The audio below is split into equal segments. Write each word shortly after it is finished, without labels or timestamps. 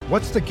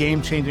What's the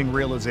game-changing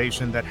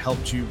realization that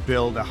helped you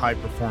build a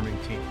high-performing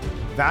team?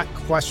 That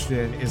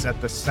question is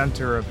at the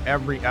center of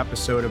every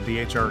episode of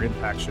the HR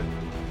Impact Show.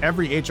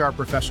 Every HR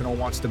professional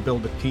wants to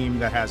build a team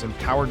that has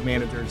empowered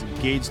managers,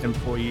 engaged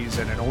employees,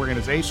 and an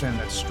organization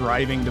that's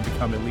striving to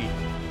become elite.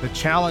 The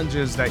challenge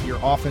is that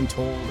you're often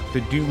told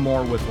to do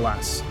more with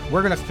less.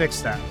 We're going to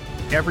fix that.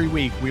 Every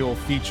week, we will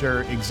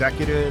feature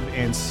executive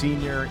and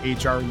senior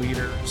HR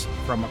leaders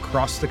from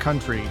across the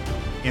country,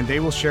 and they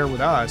will share with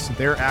us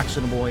their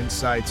actionable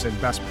insights and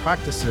best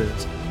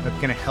practices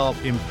that can help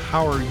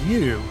empower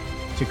you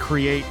to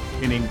create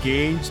an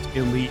engaged,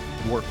 elite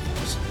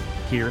workforce.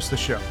 Here's the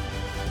show.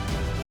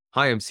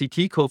 Hi, I'm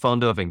CT,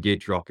 co-founder of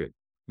Engage Rocket.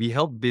 We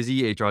help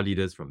busy HR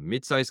leaders from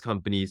mid-sized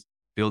companies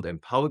build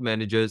empowered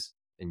managers,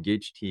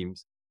 engaged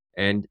teams,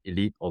 and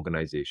elite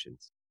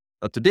organizations.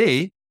 Now,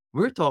 today,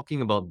 we're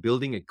talking about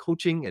building a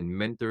coaching and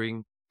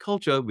mentoring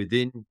culture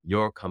within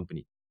your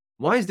company.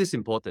 Why is this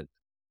important?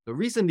 So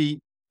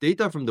recently,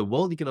 data from the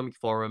World Economic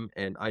Forum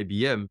and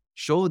IBM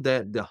show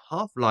that the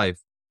half-life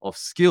of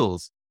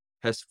skills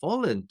has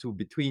fallen to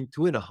between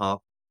 2.5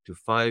 to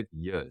 5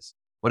 years.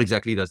 What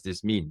exactly does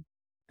this mean?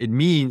 It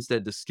means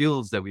that the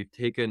skills that we've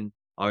taken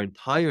our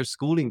entire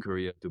schooling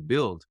career to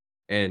build,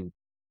 and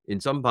in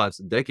some parts,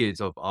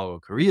 decades of our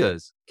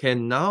careers,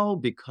 can now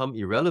become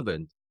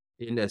irrelevant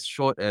in as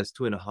short as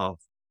 2.5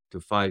 to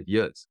 5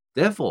 years.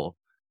 Therefore,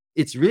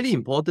 it's really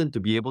important to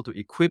be able to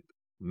equip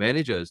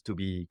managers to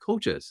be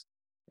coaches.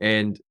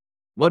 And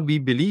what we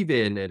believe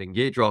in at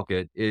Engage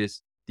Rocket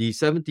is the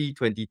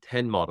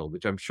 70-20-10 model,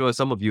 which I'm sure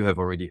some of you have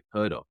already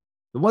heard of.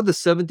 And what the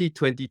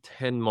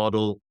 70-20-10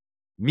 model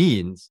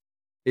means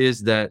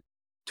is that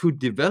to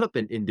develop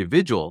an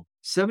individual,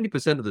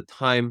 70% of the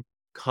time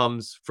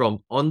comes from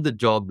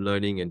on-the-job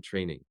learning and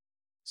training.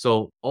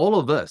 So all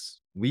of us,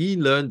 we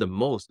learn the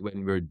most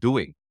when we're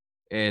doing,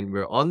 and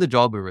we're on the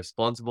job, we're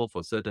responsible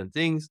for certain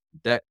things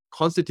that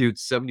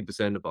constitutes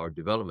 70% of our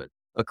development.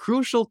 A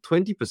crucial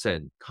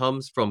 20%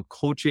 comes from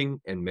coaching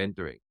and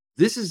mentoring.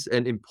 This is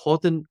an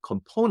important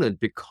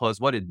component because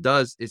what it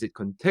does is it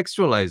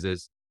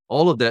contextualizes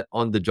all of that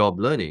on-the-job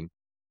learning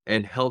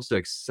and helps to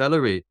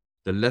accelerate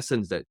the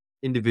lessons that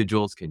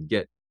individuals can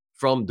get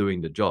from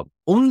doing the job.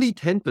 Only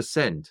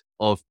 10%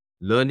 of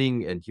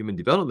learning and human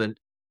development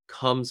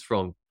comes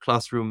from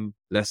classroom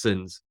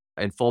lessons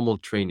and formal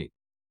training.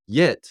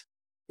 Yet,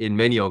 in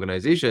many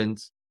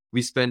organizations,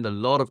 we spend a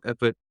lot of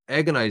effort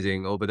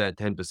agonizing over that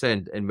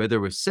 10% and whether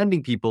we're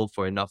sending people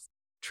for enough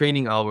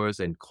training hours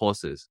and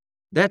courses.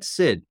 That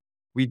said,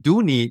 we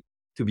do need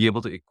to be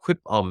able to equip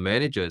our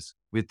managers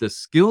with the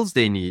skills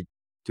they need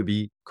to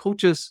be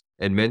coaches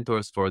and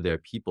mentors for their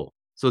people.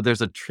 So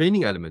there's a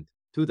training element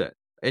to that.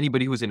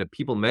 Anybody who's in a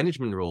people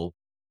management role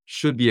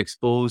should be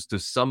exposed to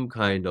some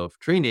kind of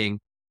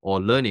training or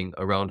learning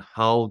around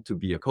how to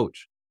be a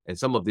coach. And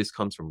some of this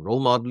comes from role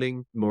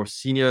modeling. More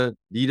senior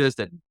leaders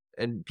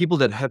and people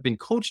that have been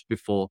coached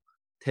before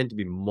tend to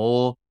be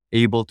more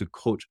able to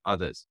coach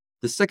others.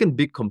 The second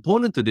big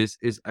component to this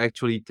is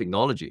actually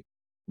technology.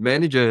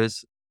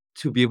 Managers,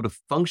 to be able to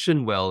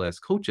function well as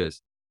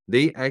coaches,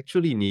 they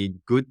actually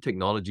need good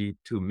technology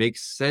to make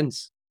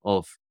sense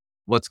of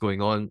what's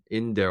going on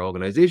in their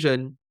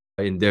organization,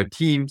 in their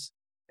teams,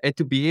 and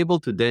to be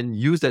able to then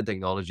use that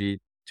technology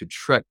to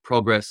track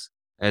progress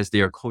as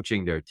they are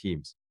coaching their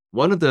teams.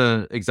 One of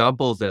the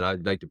examples that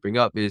I'd like to bring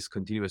up is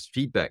continuous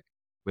feedback.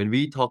 When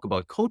we talk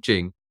about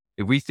coaching,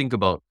 if we think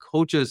about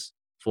coaches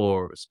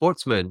for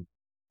sportsmen,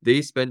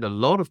 they spend a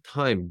lot of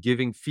time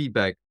giving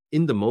feedback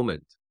in the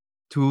moment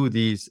to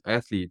these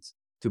athletes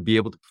to be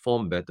able to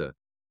perform better.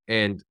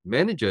 And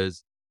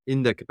managers,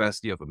 in the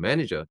capacity of a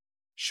manager,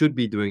 should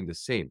be doing the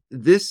same.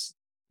 This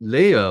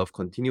layer of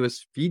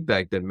continuous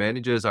feedback that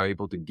managers are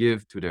able to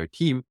give to their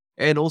team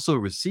and also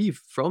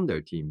receive from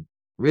their team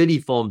really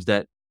forms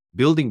that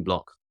building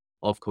block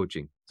of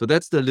coaching. So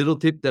that's the little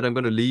tip that I'm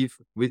going to leave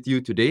with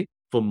you today.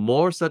 For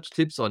more such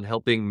tips on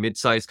helping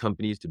mid-sized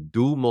companies to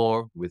do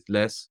more with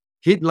less,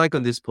 hit like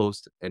on this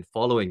post and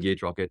follow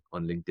Engage Rocket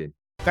on LinkedIn.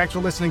 Thanks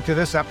for listening to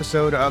this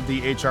episode of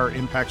the HR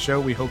Impact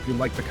Show. We hope you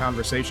liked the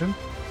conversation.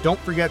 Don't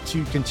forget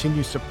to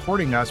continue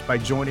supporting us by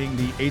joining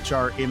the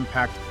HR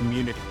Impact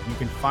community. You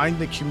can find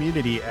the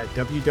community at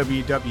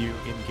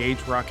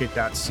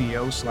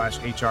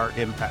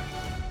www.engagerocket.co/HR-impact.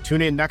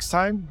 Tune in next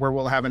time where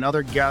we'll have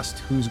another guest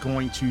who's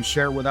going to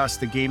share with us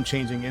the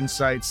game-changing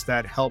insights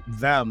that help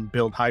them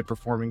build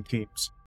high-performing teams.